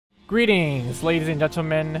Greetings, ladies and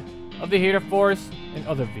gentlemen of the Hater Force and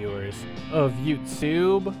other viewers of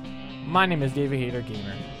YouTube. My name is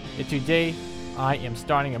DavidHayderGamer, and today I am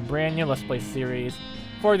starting a brand new Let's Play series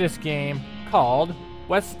for this game called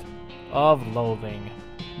West of Loathing.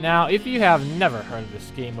 Now, if you have never heard of this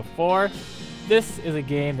game before, this is a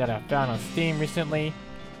game that I found on Steam recently.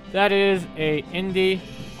 That is a indie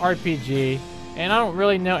RPG, and I don't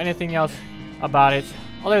really know anything else about it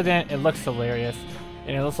other than it looks hilarious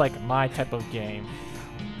and it looks like my type of game.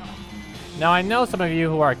 Now, I know some of you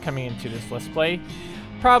who are coming into this Let's Play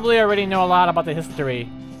probably already know a lot about the history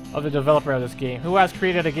of the developer of this game, who has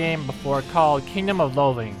created a game before called Kingdom of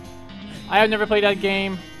Loathing. I have never played that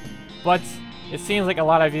game, but it seems like a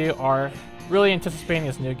lot of you are really anticipating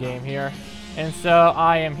this new game here, and so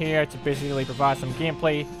I am here to basically provide some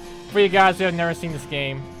gameplay for you guys who have never seen this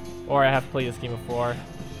game or have played this game before.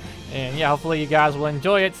 And yeah, hopefully you guys will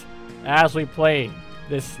enjoy it as we play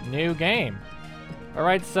this new game.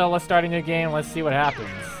 Alright, so let's start a new game. Let's see what happens.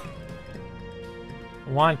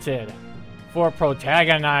 Wanted for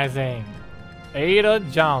protagonizing Ada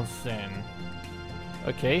Johnson.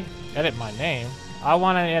 Okay, edit my name. I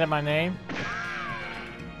want to edit my name.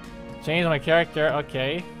 Change my character.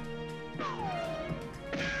 Okay.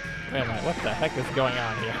 Wait a minute, what the heck is going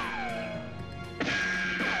on here?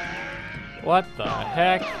 What the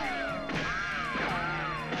heck?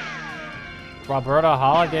 Roberta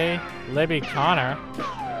Holiday, Libby Connor.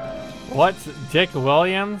 What's Dick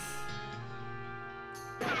Williams?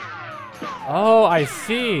 Oh, I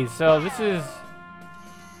see. So this is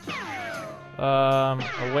a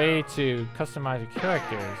way to customize your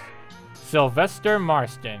characters. Sylvester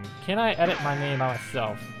Marston. Can I edit my name by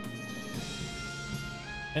myself?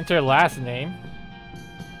 Enter last name.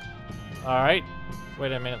 Alright.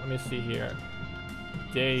 Wait a minute, let me see here.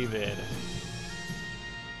 David.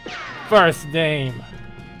 First name.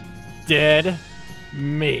 Dead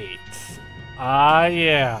Meat. Ah,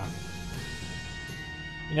 yeah.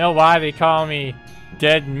 You know why they call me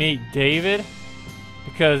Dead Meat David?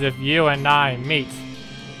 Because if you and I meet,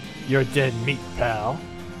 you're dead meat, pal.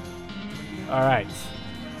 Alright.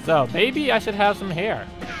 So, maybe I should have some hair.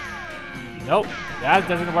 Nope, that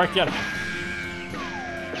doesn't work yet.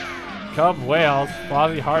 Cub Wales,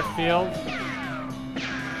 Fozzie Hartfield.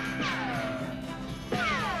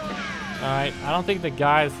 Alright, I don't think the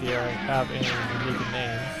guys here have any unique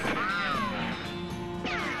names.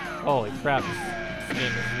 Holy crap, this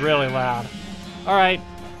game is really loud. Alright,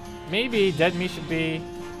 maybe Dead Meat should be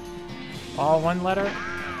all one letter?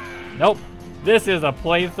 Nope, this is a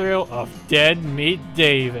playthrough of Dead Meat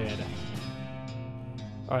David.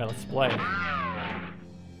 Alright, let's play.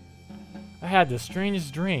 I had the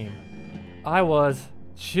strangest dream. I was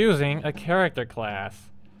choosing a character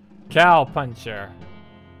class. Cow Puncher.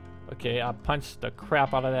 Okay, I punched the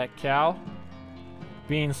crap out of that cow.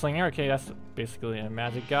 Bean Slinger. Okay, that's basically a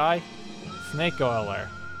magic guy. Snake Oiler.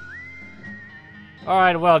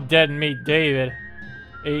 Alright, well, Dead Meat David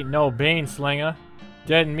ain't no Bean Slinger.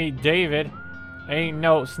 Dead Meat David ain't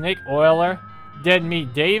no Snake Oiler. Dead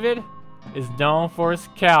Meat David is known for his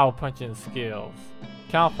cow punching skills.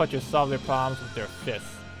 Cow punchers solve their problems with their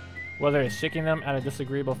fists, whether it's shaking them at a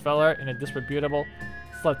disagreeable fella in a disreputable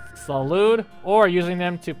salute, or using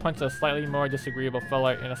them to punch a slightly more disagreeable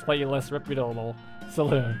fella in a slightly less reputable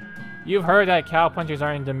saloon. You've heard that cow punchers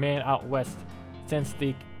are in demand out west since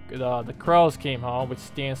the crows came home, which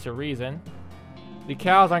stands to reason. The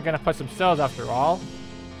cows aren't going to punch themselves after all.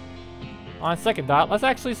 On second thought, let's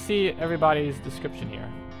actually see everybody's description here.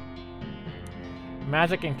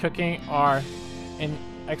 Magic and cooking are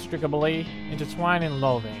inextricably intertwined in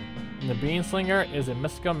loathing, and the Bean Slinger is a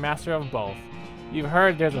mystical master of both. You've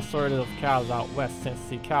heard there's a shortage of cows out west since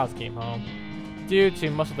the cows came home, due to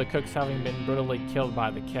most of the cooks having been brutally killed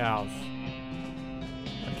by the cows.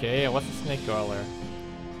 Okay, what's a Snake Oiler?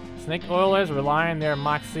 Snake Oilers rely on their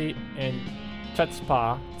moxie and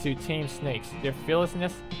chutzpah to tame snakes, their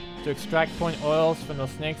fearlessness to extract point oils from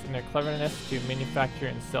those snakes, and their cleverness to manufacture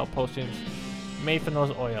and sell potions made from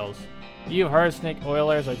those oils. You've heard Snake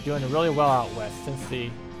Oilers are doing really well out west since the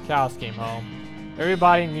cows came home.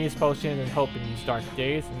 Everybody needs potions and hope in these dark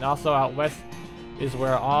days, and also out west is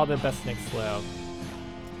where all the best snakes live.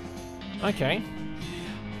 Okay.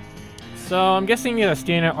 So I'm guessing you're a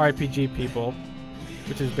standard RPG people,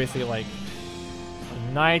 which is basically like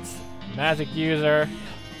a knight, magic user,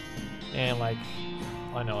 and like,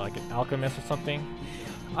 I don't know, like an alchemist or something.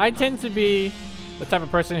 I tend to be the type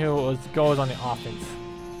of person who goes on the offense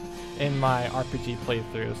in my RPG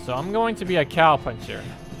playthrough, so I'm going to be a cow puncher.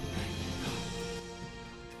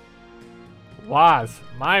 Was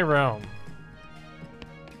my room.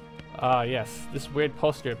 Yes. This weird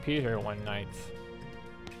poster appeared here one night.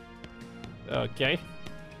 Okay.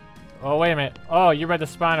 Oh, wait a minute. Oh, you read the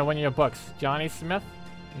spine of one of your books. Johnny Smith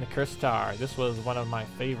and the Cursed Tower. This was one of my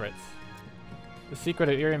favorites. The Secret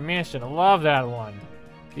of Eerie Mansion. I love that one.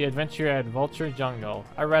 The Adventure at Vulture Jungle.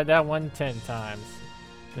 I read that one 10 times.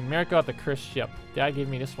 The Miracle at the Cursed Ship. Dad gave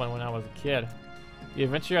me this one when I was a kid. The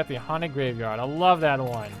Adventure at the Haunted Graveyard. I love that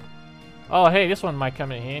one. Oh, hey, this one might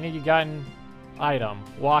come in handy. You got an item.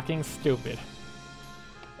 Walking Stupid.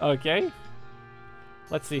 Okay.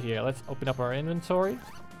 Let's see here. Let's open up our inventory.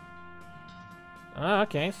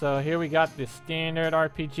 Okay, so here we got the standard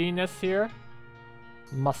RPG-ness here.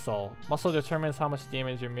 Muscle. Muscle determines how much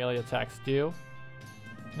damage your melee attacks do.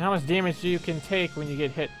 And how much damage you can take when you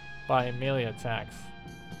get hit by melee attacks.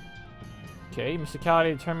 Okay,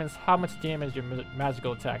 Mysticality determines how much damage your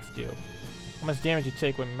magical attacks do. How much damage you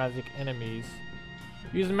take when magic enemies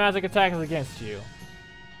use magic attacks against you.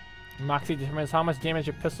 Moxie determines how much damage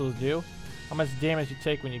your pistols do. How much damage you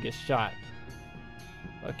take when you get shot.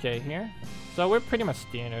 Okay, here. So we're pretty much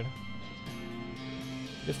standard.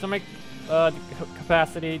 Your stomach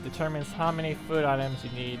capacity determines how many food items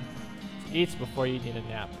you need to eat before you need a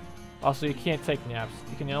nap. Also, you can't take naps.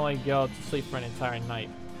 You can only go to sleep for an entire night.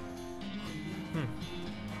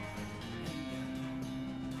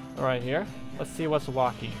 Alright, here. Let's see what's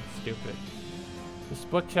walking stupid. This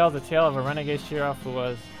book tells the tale of a renegade sheriff who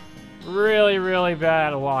was really, really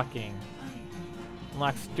bad at walking.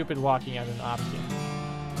 Unlock stupid walking as an option.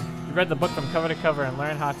 You read the book from cover to cover and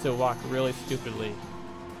learn how to walk really stupidly.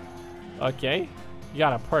 Okay. You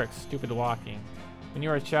got a perk, stupid walking. When you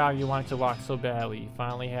were a child, you wanted to walk so badly. You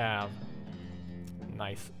finally have.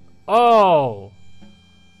 Nice. Oh!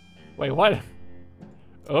 Wait, what?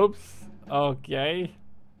 Oops. Okay.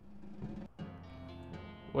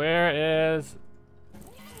 Where is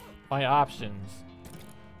my options?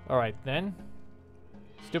 Alright then.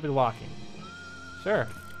 Stupid walking. Sure.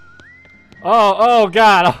 Oh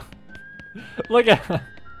god! Look at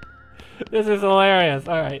this is hilarious.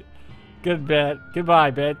 Alright. Good bed.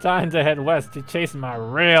 Goodbye, bed. Time to head west to chase my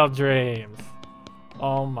real dreams.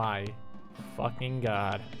 Oh my fucking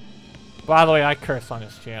god. By the way, I curse on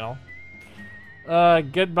this channel.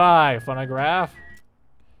 Goodbye, phonograph.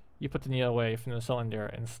 You put the needle away from the cylinder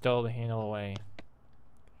and stow the handle away.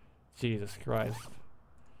 Jesus Christ.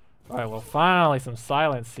 Alright, well finally some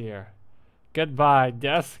silence here. Goodbye,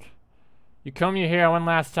 desk. You come here one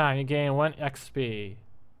last time, you gain 1 XP.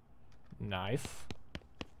 Nice.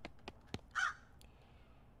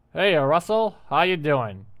 Hey, Russell, how you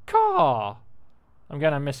doing? Caw! I'm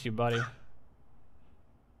gonna miss you, buddy.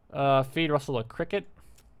 Feed Russell a cricket.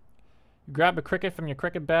 You grab a cricket from your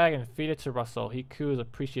cricket bag and feed it to Russell. He coos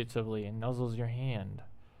appreciatively and nuzzles your hand.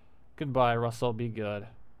 Goodbye, Russell, be good.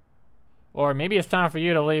 Or maybe it's time for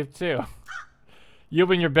you to leave too. You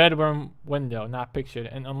open your bedroom window, not pictured,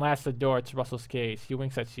 and unlatch the door to Russell's cage. He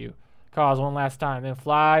winks at you, calls one last time, then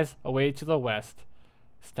flies away to the west.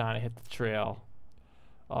 It's time to hit the trail.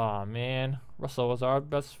 Aw, man. Russell was our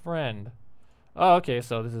best friend. Oh, okay,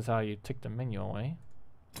 so this is how you take the menu away.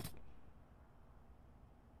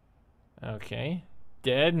 Okay.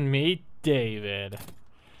 Dead Meat David.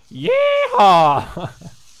 Yeehaw!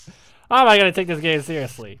 How am I gonna take this game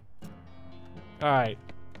seriously? Alright.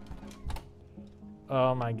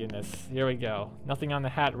 Oh my goodness. Here we go. Nothing on the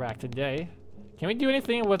hat rack today. Can we do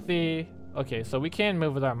anything with the... Okay, so we can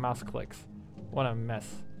move with our mouse clicks. What a mess.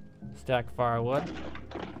 Stack firewood.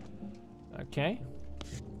 Okay.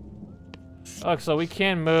 Oh, so we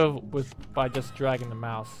can move with by just dragging the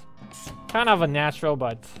mouse. Kind of a natural,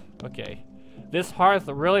 but okay. This hearth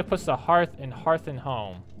really puts the hearth and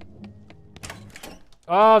home.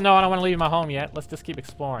 Oh no, I don't want to leave my home yet. Let's just keep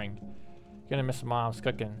exploring. Gonna miss Mom's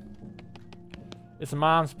cooking. Is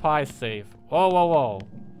Mom's pie safe? Whoa, whoa, whoa.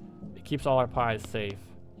 It keeps all our pies safe.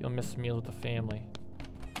 You'll miss meals with the family.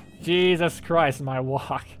 Jesus Christ, my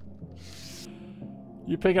walk.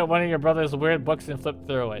 You pick up one of your brother's weird books and flip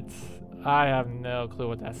through it. I have no clue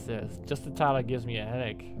what that says. Just the title gives me a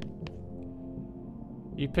headache.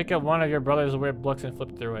 You pick up one of your brother's weird books and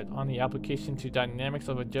flip through it. On the application to dynamics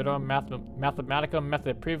of a general mathematical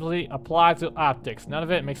method previously applied to optics. None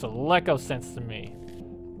of it makes a lick of sense to me.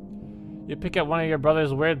 You pick up one of your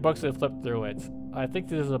brother's weird books and flip through it. I think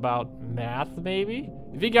this is about math, maybe?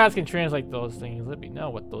 If you guys can translate those things, let me know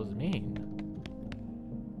what those mean.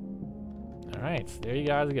 Alright, so there you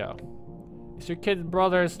guys go. It's your kid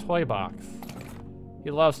brother's toy box.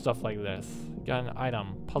 He loves stuff like this. Got an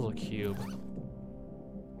item, puzzle cube.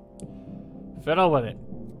 Fiddle with it.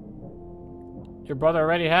 Your brother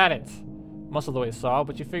already had it. Most of the way solved,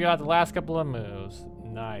 but you figured out the last couple of moves.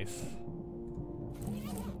 Nice.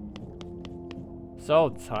 So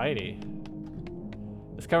tidy.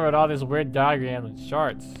 Discovered all these weird diagrams and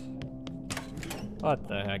charts. What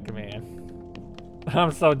the heck, man?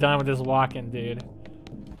 I'm so done with this walking, dude.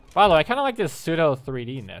 By the way, I kind of like this pseudo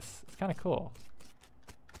 3D-ness. It's kind of cool.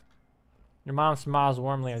 Your mom smiles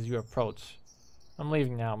warmly as you approach. I'm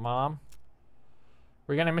leaving now, Mom.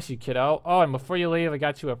 We're gonna miss you, kiddo. Oh, and before you leave, I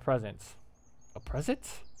got you a present. A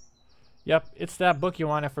present? Yep, it's that book you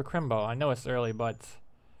wanted for Crimbo. I know it's early, but...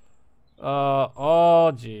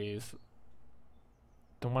 oh, jeez.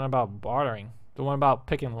 The one about bartering. The one about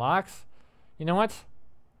picking locks? You know what?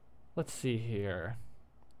 Let's see here.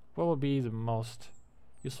 What would be the most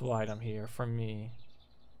useful item here for me?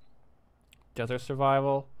 Desert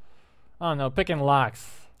survival? I don't know, picking locks.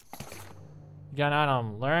 You got an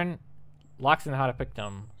item. Learn locks and how to pick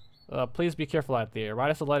them. Please be careful out there.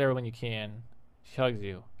 Write us a letter when you can. She hugs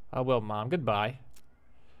you. I will, Mom. Goodbye.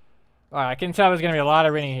 Alright, I can tell there's gonna be a lot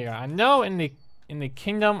of reading here. I know in the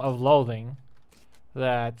Kingdom of Loathing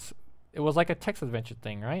that it was like a text adventure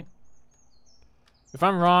thing, right? If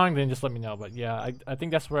I'm wrong, then just let me know. But yeah, I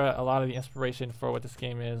think that's where a lot of the inspiration for what this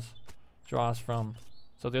game is draws from.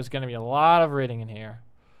 So there's gonna be a lot of reading in here.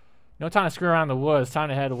 No time to screw around the woods. Time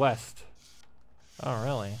to head west. Oh,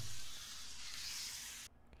 really?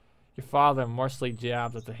 Your father morsely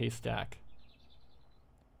jabs at the haystack.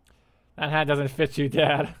 That hat doesn't fit you,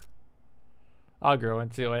 Dad. I'll grow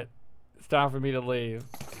into it. It's time for me to leave.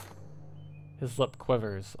 His lip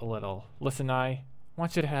quivers a little. Listen, I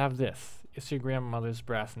want you to have this. It's your grandmother's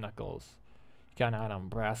brass knuckles. You got an item,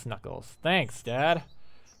 brass knuckles. Thanks, Dad.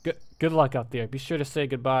 Good luck out there. Be sure to say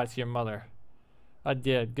goodbye to your mother. I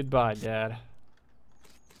did. Goodbye, Dad.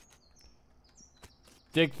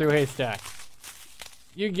 Dig through haystack.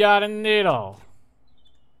 You got a needle.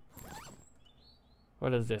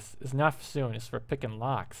 What is this? It's not for soon. It's for picking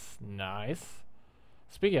locks. Nice.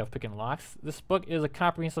 Speaking of picking locks, this book is a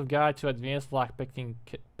comprehensive guide to advanced lock picking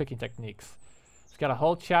techniques. It's got a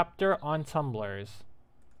whole chapter on tumblers.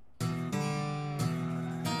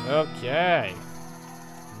 Okay.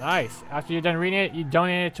 Nice. After you're done reading it, you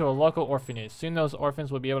donate it to a local orphanage. Soon those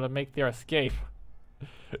orphans will be able to make their escape.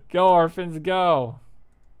 Go, orphans, go.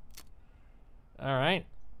 Alright.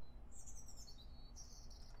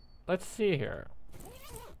 Let's see here.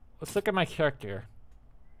 Let's look at my character.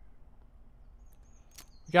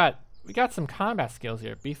 We got some combat skills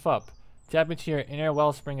here. Beef up. Tap into your inner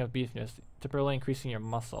wellspring of beefness, temporarily increasing your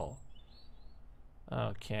muscle.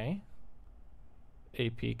 Okay.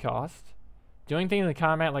 AP cost. Doing things in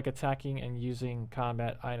combat like attacking and using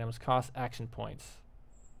combat items costs action points.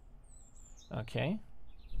 Okay.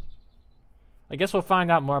 I guess we'll find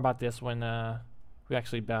out more about this when we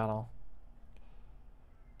actually battle.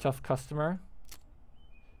 Tough customer.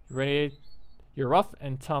 Ready? You're rough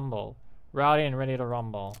and tumble. Rowdy and ready to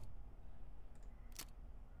rumble.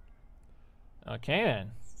 Okay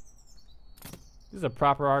then. This is a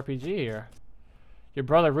proper RPG here. Your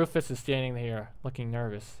brother Rufus is standing here, looking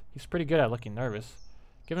nervous. He's pretty good at looking nervous.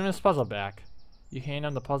 Give him his puzzle back. You hand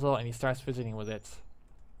him the puzzle and he starts fidgeting with it.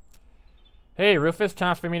 Hey Rufus,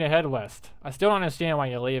 time for me to head west. I still don't understand why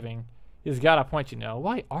you're leaving. He's got a point, you know.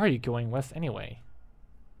 Why are you going west anyway?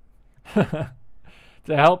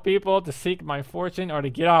 To help people, to seek my fortune, or to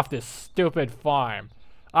get off this stupid farm?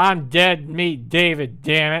 I'm dead meat David,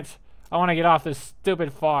 damn it. I want to get off this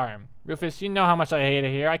stupid farm. Rufus, you know how much I hate it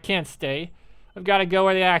here. I can't stay. I've got to go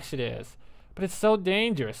where the action is. But it's so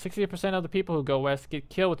dangerous. 60% of the people who go west get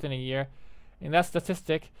killed within a year. And that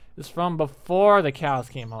statistic is from before the cows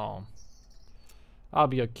came home. I'll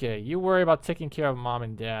be okay. You worry about taking care of Mom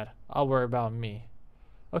and Dad. I'll worry about me.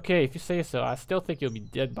 Okay, if you say so. I still think you'll be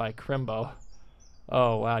dead by Crimbo.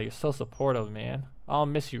 Oh, wow. You're so supportive, man. I'll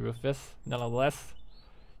miss you, Rufus. Nonetheless,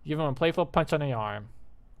 give him a playful punch on the arm.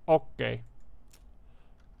 Okay.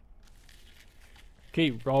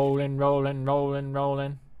 Keep rolling, rolling, rolling,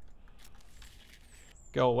 rolling.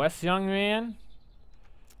 Go west, young man?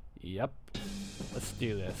 Yep. Let's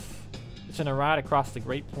do this. It's in a ride across the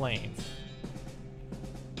Great Plains.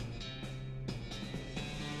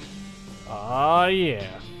 Oh, yeah.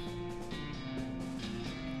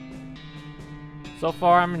 So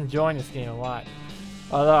far, I'm enjoying this game a lot.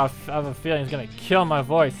 Although I have a feeling it's going to kill my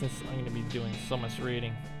voice since I'm going to be doing so much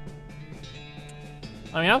reading.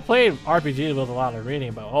 I mean, I've played RPGs with a lot of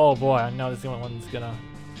reading, but oh boy, I know this one's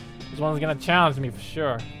gonna challenge me for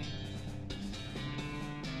sure.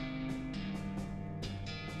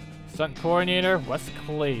 Stunt coordinator, West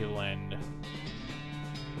Cleveland.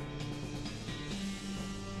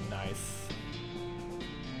 Nice.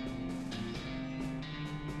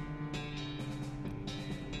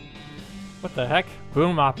 What the heck?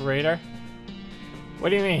 Boom operator? What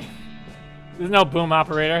do you mean? There's no boom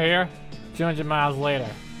operator here. 200 miles later.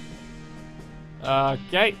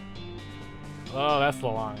 Okay. Oh, that's a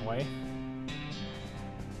long way.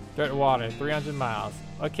 Dirt water, 300 miles.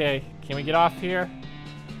 Okay, can we get off here?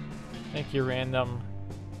 Thank you, random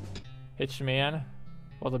hitchman.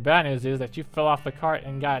 Well, the bad news is that you fell off the cart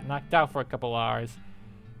and got knocked out for a couple hours.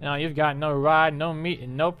 Now you've got no ride, no meat,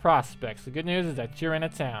 and no prospects. The good news is that you're in a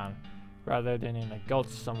town, rather than in a gulch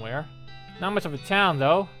somewhere. Not much of a town,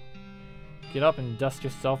 though. Get up and dust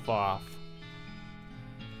yourself off.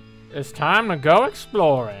 It's time to go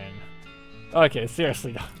exploring. Okay,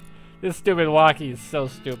 seriously though. This stupid walkie is so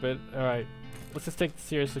stupid. Alright, let's just take this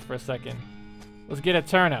seriously for a second. Let's get a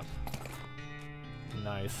turnip.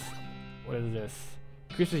 Nice. What is this?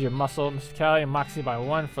 Increases your muscle, mysticality, and moxie by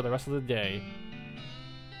 1 for the rest of the day.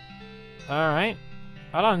 Alright.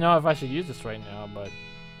 I don't know if I should use this right now, but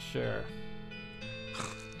sure.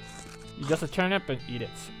 You just a turnip and eat it.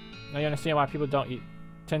 Now you understand why people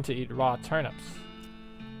tend to eat raw turnips.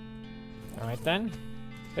 Alright then.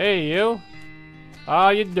 Hey you! How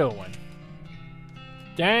you doing?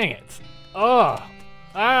 Dang it! Oh!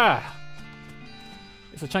 Ah!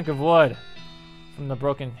 It's a chunk of wood from the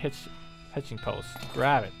broken hitching post.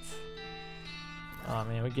 Grab it. Oh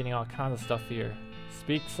man, we're getting all kinds of stuff here.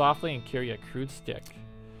 Speak softly and carry a crude stick.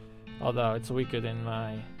 Although it's weaker than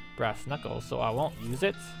my brass knuckles, so I won't use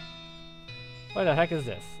it. What the heck is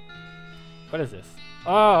this? What is this?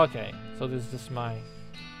 Oh, okay. So this is just my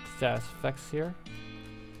status effects here.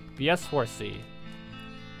 BS Horsey.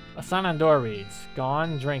 A sign on door reads,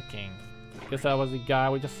 "Gone drinking." Guess that was the guy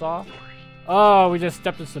we just saw. Oh, we just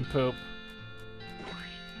stepped in some poop.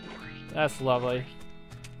 That's lovely.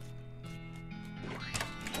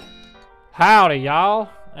 Howdy, y'all.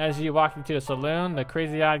 As you walk into the saloon, the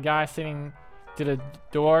crazy-eyed guy sitting to the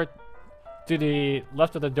door, to the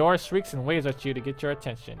left of the door, shrieks and waves at you to get your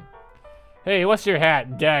attention. Hey, what's your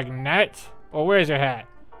hat, dagnabbit? Or where's your hat?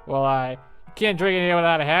 Well, you can't drink in here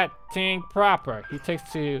without a hat. Ting proper. He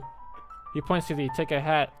points to the take a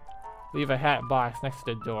hat, leave a hat box next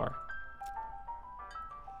to the door.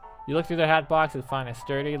 You look through the hat box and find a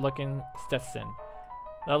sturdy-looking Stetson.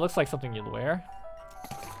 That looks like something you'd wear.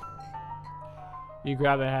 You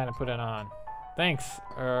grab the hat and put it on. Thanks,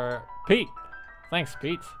 Pete. Thanks,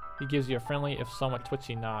 Pete. He gives you a friendly, if somewhat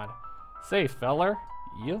twitchy nod. Say, feller,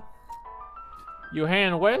 you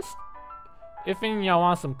hand west? If y'all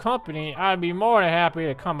want some company, I'd be more than happy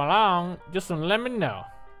to come along. Just let me know.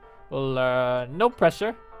 Well, no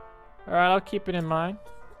pressure. Alright, I'll keep it in mind.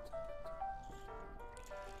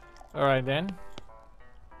 Alright then.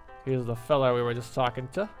 Here's the fella we were just talking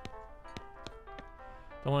to.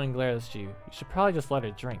 The one glares at you. You should probably just let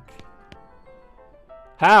her drink.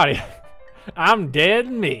 Howdy. I'm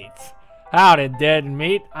Dead Meat. Howdy, Dead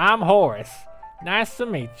Meat. I'm Horace. Nice to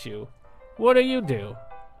meet you. What do you do?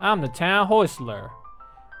 I'm the town hoistler.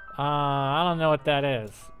 I don't know what that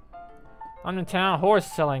is. I'm the town horse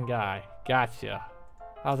selling guy. Gotcha.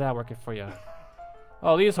 How's that working for you?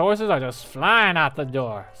 Oh, these horses are just flying out the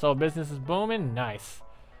door. So business is booming? Nice.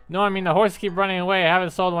 No, I mean the horses keep running away. I haven't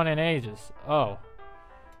sold one in ages. Oh.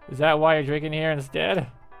 Is that why you're drinking here instead?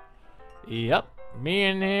 Yep. Me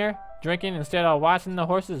in here drinking instead of watching the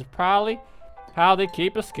horses proudly how they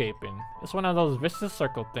keep escaping. It's one of those vicious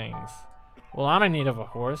circle things. Well, I'm in need of a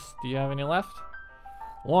horse. Do you have any left?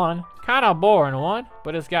 One. Kind of boring one,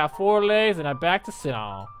 but it's got 4 legs and a back to sit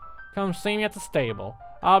on. Come see me at the stable.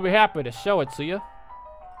 I'll be happy to show it to you.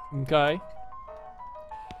 Okay.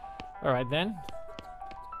 Alright then.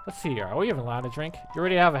 Let's see here. Are we even allowed to drink? You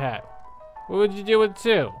already have a hat. What would you do with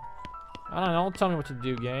 2? I don't know. Don't tell me what to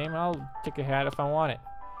do, game. I'll take a hat if I want it.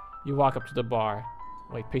 You walk up to the bar.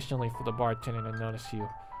 Wait patiently for the bartender to notice you.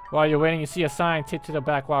 While you're waiting, you see a sign taped to the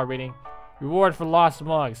back wall reading, "Reward for lost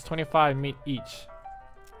mugs, 25 meat each."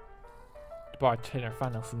 The bartender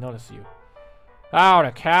finally notices you.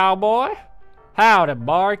 Howdy, cowboy. Howdy,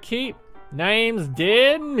 barkeep. Name's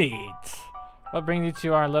Dead Meat. What brings you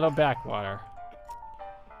to our little backwater?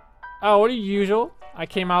 Oh, the usual. I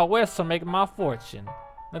came out west to make my fortune.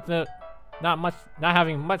 Not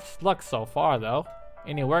having much luck so far, though.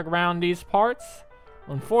 Any work around these parts?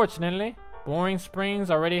 Unfortunately, Boring Springs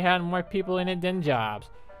already had more people in it than jobs.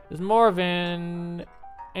 It's more of an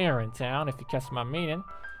errand town, if you catch my meaning.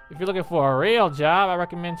 If you're looking for a real job, I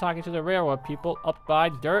recommend talking to the railroad people up by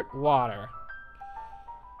Dirt Water.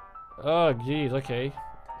 Oh, geez, okay.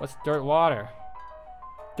 What's Dirt Water?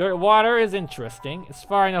 Dirt Water is interesting. It's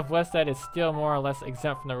far enough west that it's still more or less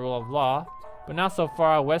exempt from the rule of law, but not so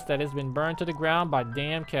far west that it's been burned to the ground by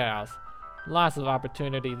damn cows. Lots of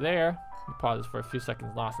opportunity there. He pauses for a few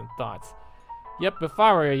seconds, lost in thoughts. Yep, if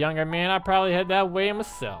I were a younger man, I'd probably head that way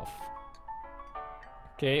myself.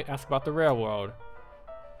 Okay, ask about the railroad.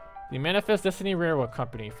 The Manifest Destiny Railroad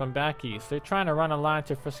Company from back east. They're trying to run a line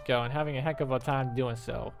to Frisco and having a heck of a time doing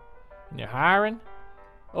so. And they're hiring?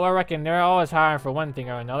 Oh, I reckon they're always hiring for one thing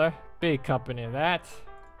or another. Big company, that.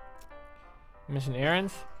 Mission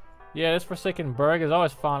errands? Yeah, this Forsaken Burg is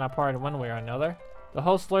always falling apart in one way or another. The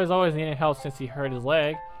hostler is always needing help since he hurt his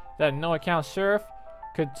leg. That no-account sheriff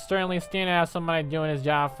could certainly stand to have somebody doing his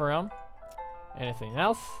job for him. Anything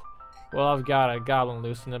else? Well, I've got a goblin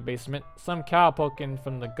loose in the basement. Some cow poking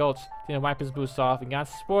from the gulch didn't wipe his boots off and got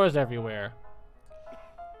spores everywhere.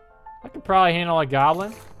 I could probably handle a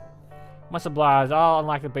goblin. Much obliged. I'll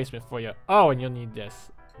unlock the basement for you. Oh, and you'll need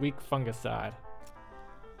this. Weak fungicide.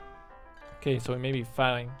 Okay, so we may be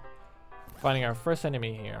finding our first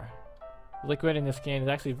enemy here. The liquid in this can is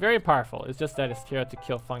actually very powerful. It's just that it's here to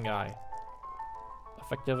kill fungi.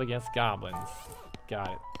 Effective against goblins.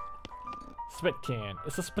 Got it. Spit can.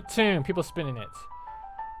 It's a spittoon. People spit in it.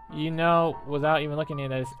 You know, without even looking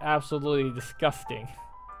at it, it's absolutely disgusting.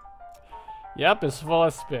 Yep, it's full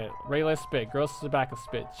of spit. Regular spit, gross tobacco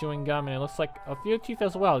spit, chewing gum, and it looks like a few teeth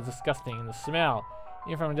as well. It's disgusting, and the smell,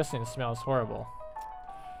 even from a distance, the smell is horrible.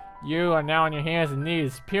 You are now on your hands and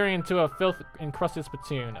knees, peering into a filth-encrusted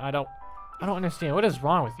spittoon. I don't understand. What is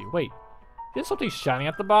wrong with you? Wait, there's something shining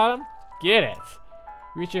at the bottom? Get it!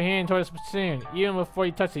 Reach your hand toward the spittoon. Even before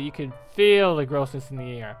you touch it, you can feel the grossness in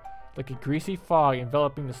the air. Like a greasy fog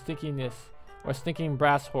enveloping the stinkiness or stinking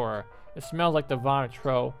brass horror. It smells like the vomit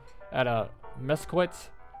throw at a mesquite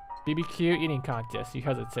BBQ eating contest. You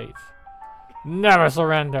hesitate. Never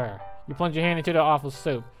surrender! You plunge your hand into the awful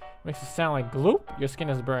soup. Makes it sound like gloop. Your skin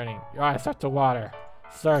is burning. Your eyes start to water.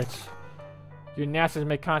 Search. Your nostrils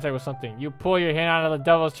make contact with something. You pull your hand out of the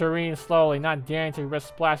devil's tureen slowly, not daring to risk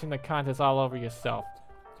splashing the contents all over yourself.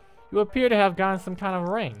 You appear to have gotten some kind of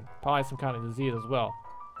ring. Probably some kind of disease as well.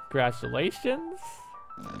 Congratulations.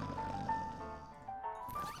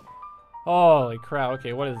 Holy crap.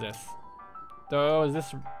 Okay, what is this?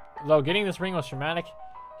 Though getting this ring was traumatic,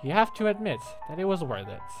 you have to admit that it was worth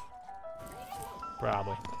it.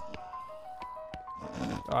 Probably.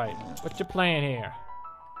 Alright, what you playing here?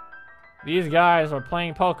 These guys are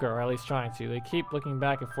playing poker, or at least trying to. They keep looking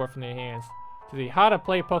back and forth in their hands to the how to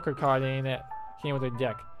play poker card that came with their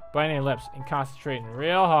deck, biting their lips and concentrating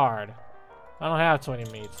real hard. I don't have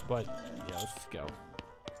 20 mates, but yeah, let's go.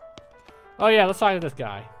 Oh yeah, let's talk to this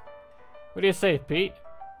guy. What do you say, Pete?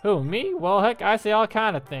 Who, me? Well, heck, I say all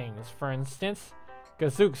kind of things. For instance,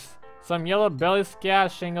 gazooks, some yellow belly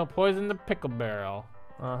scab shingle poison the pickle barrel.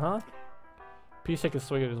 Uh-huh. Pete's take a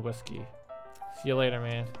swig of his whiskey. See you later,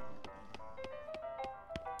 man.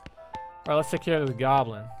 Alright, let's take care of this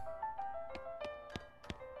goblin.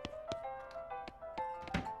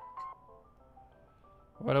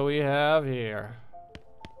 What do we have here?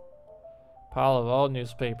 Pile of old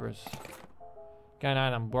newspapers. Got an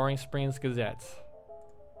item, Boring Springs Gazette.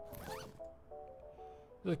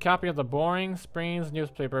 This is a copy of the Boring Springs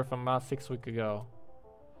newspaper from about 6 weeks ago.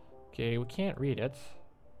 Okay, we can't read it.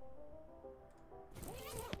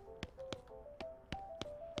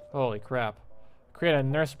 Holy crap. Create a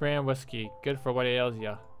nurse brand whiskey. Good for what ails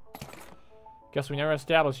ya. Guess we never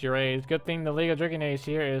established your age. Good thing the legal drinking age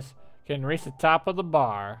here can reach the top of the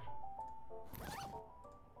bar.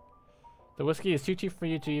 The whiskey is too cheap for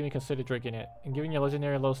you to even consider drinking it. And given your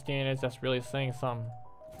legendary low standards, that's really saying something.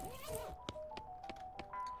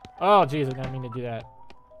 Oh, jeez, I didn't mean to do that.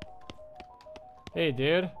 Hey,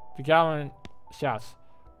 dude. The goblin shouts,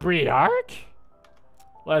 Breedark?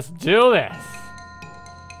 Let's do this.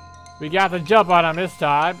 We got the jump on him this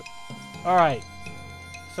time. Alright.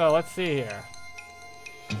 So, let's see here.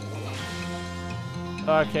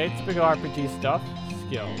 Okay, typical RPG stuff.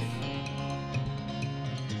 Skills.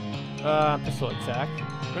 Pistol attack.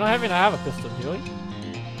 We don't even have a pistol, do we?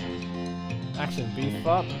 Action beef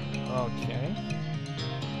up. Okay.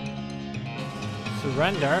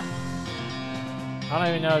 Surrender. I don't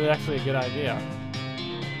even know if that's actually a good idea.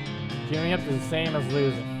 Giving up is the same as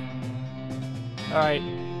losing. Alright.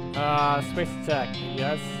 Space attack,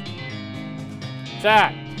 yes.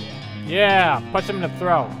 Attack! Yeah! Punch him in the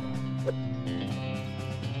throat.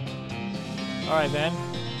 Alright then.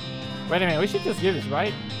 Wait a minute, we should just do this,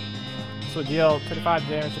 right? This will deal 35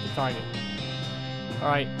 damage to the target.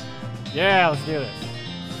 Alright. Yeah, let's do this.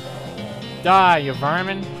 Die, you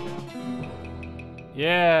vermin!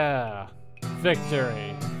 Yeah!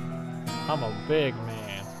 Victory! I'm a big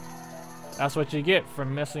man. That's what you get for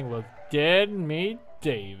messing with dead meat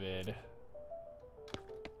David.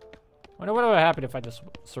 Wonder what would happen if I just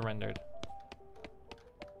surrendered.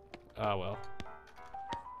 Oh well.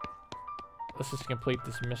 Let's just complete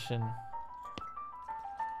this mission.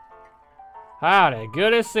 Howdy,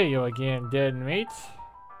 good to see you again, dead meat.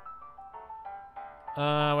 Wait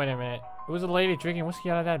a minute. Who's the lady drinking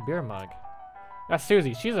whiskey out of that beer mug? That's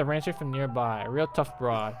Susie. She's a rancher from nearby. A real tough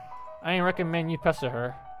broad. I ain't recommend you pester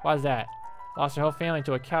her. Why's that? Lost her whole family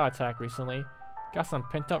to a cow attack recently. Got some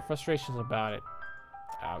pent-up frustrations about it.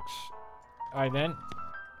 Ouch. Alright then.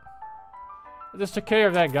 I just took care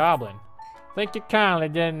of that goblin. Thank you kindly,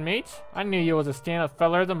 dead meat. I knew you was a stand-up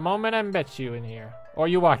feller the moment I met you in here. Or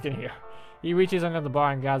you walked in here. He reaches under the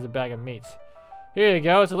bar and grabs a bag of meat. Here you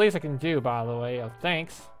go. It's the least I can do, by the way. Oh,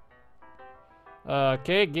 thanks.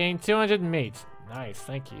 Okay, gain 200 meat. Nice,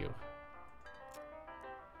 thank you.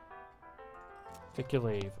 Take your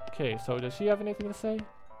leave. Okay, so does she have anything to say?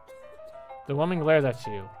 The woman glares at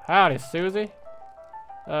you. Howdy, Susie.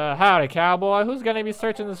 Howdy, cowboy. Who's gonna be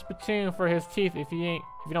searching the spittoon for his teeth if you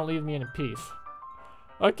don't leave me in peace?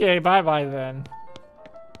 Okay, bye-bye then.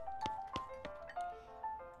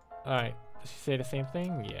 Alright, does she say the same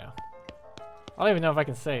thing? Yeah. I don't even know if I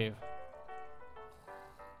can save.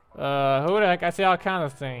 Who the heck? I say all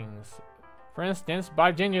kinds of things. For instance,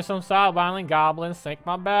 by ginger, some style-bounding goblins sank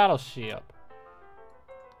my battleship.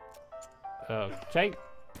 Okay.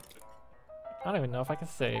 I don't even know if I can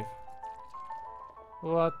save.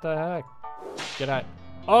 What the heck? Did I?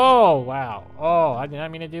 Oh, wow. Oh, I did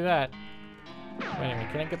not mean to do that. Wait a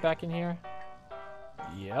minute, can I get back in here?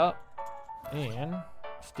 Yep. And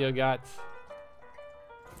still got...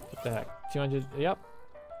 What the heck? 200, yep.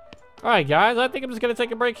 Alright guys, I think I'm just gonna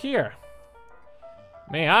take a break here.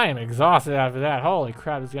 Man, I am exhausted after that. Holy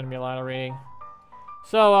crap, this is gonna be a lot of reading.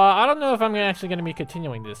 So, I don't know if I'm actually gonna be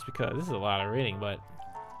continuing this because this is a lot of reading, but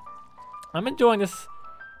I'm enjoying this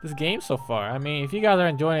game so far. I mean, if you guys are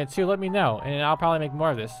enjoying it too, let me know, and I'll probably make more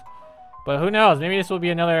of this. But who knows? Maybe this will be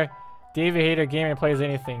another DavidHayderGamer plays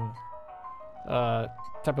anything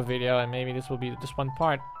type of video, and maybe this will be just one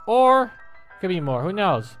part, or it could be more. Who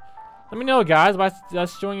knows? Let me know, guys, by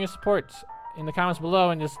just showing your support in the comments below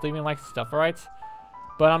and just leaving likes and stuff. All right.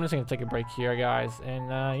 But I'm just gonna take a break here, guys,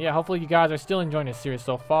 and yeah, hopefully you guys are still enjoying this series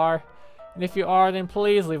so far. And if you are, then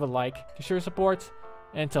please leave a like to show your support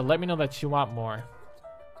and to let me know that you want more.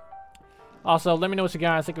 Also, let me know what you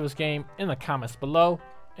guys think of this game in the comments below,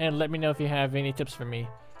 and let me know if you have any tips for me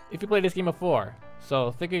if you played this game before.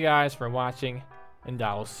 So thank you guys for watching, and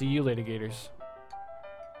I will see you later, Gators.